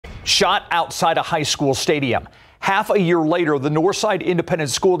shot outside a high school stadium. Half a year later, the Northside Independent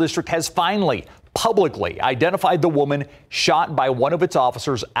School District has finally publicly identified the woman shot by one of its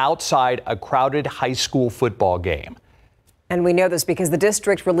officers outside a crowded high school football game. And we know this because the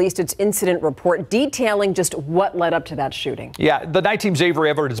district released its incident report detailing just what led up to that shooting. Yeah, the night team's Avery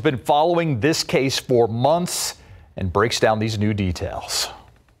Everett has been following this case for months and breaks down these new details.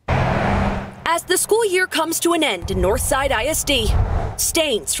 As the school year comes to an end in Northside ISD,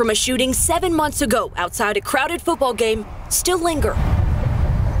 stains from a shooting 7 months ago outside a crowded football game still linger.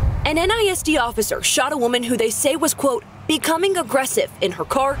 An NISD officer shot a woman who they say was, quote, becoming aggressive in her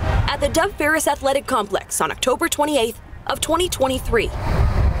car at the Dove Ferris Athletic Complex on October 28th of 2023.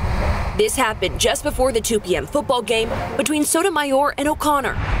 This happened just before the 2 p.m. football game between Sotomayor and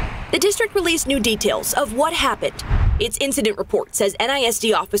O'Connor. The district released new details of what happened. Its incident report says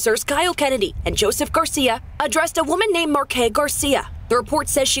NISD officers Kyle Kennedy and Joseph Garcia addressed a woman named Marquez Garcia. The report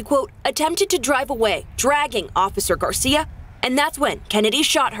says she, quote, attempted to drive away, dragging Officer Garcia, and that's when Kennedy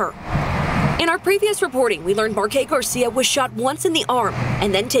shot her. In our previous reporting, we learned Marquez Garcia was shot once in the arm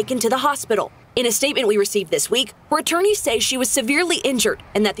and then taken to the hospital. In a statement we received this week, her attorneys say she was severely injured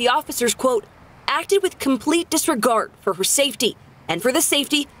and that the officers, quote, acted with complete disregard for her safety and for the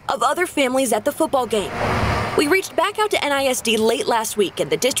safety of other families at the football game. We reached back out to NISD late last week,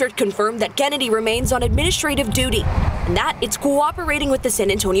 and the district confirmed that Kennedy remains on administrative duty and that it's cooperating with the San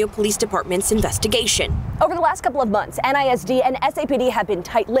Antonio Police Department's investigation. Over the last couple of months, NISD and SAPD have been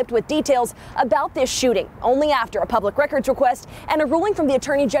tight-lipped with details about this shooting, only after a public records request and a ruling from the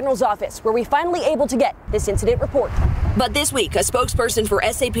Attorney General's office, where we finally able to get this incident report. But this week, a spokesperson for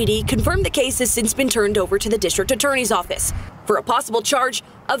SAPD confirmed the case has since been turned over to the district attorney's office for a possible charge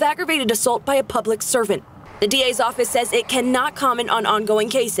of aggravated assault by a public servant. The DA's office says it cannot comment on ongoing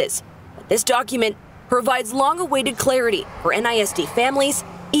cases, but this document provides long-awaited clarity for NISD families,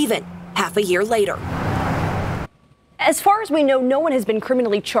 even half a year later. As far as we know, no one has been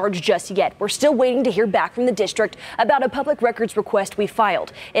criminally charged just yet. We're still waiting to hear back from the district about a public records request we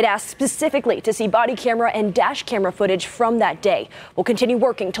filed. It asks specifically to see body camera and dash camera footage from that day. We'll continue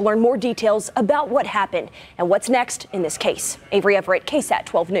working to learn more details about what happened and what's next in this case. Avery Everett, KSAT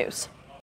 12 News.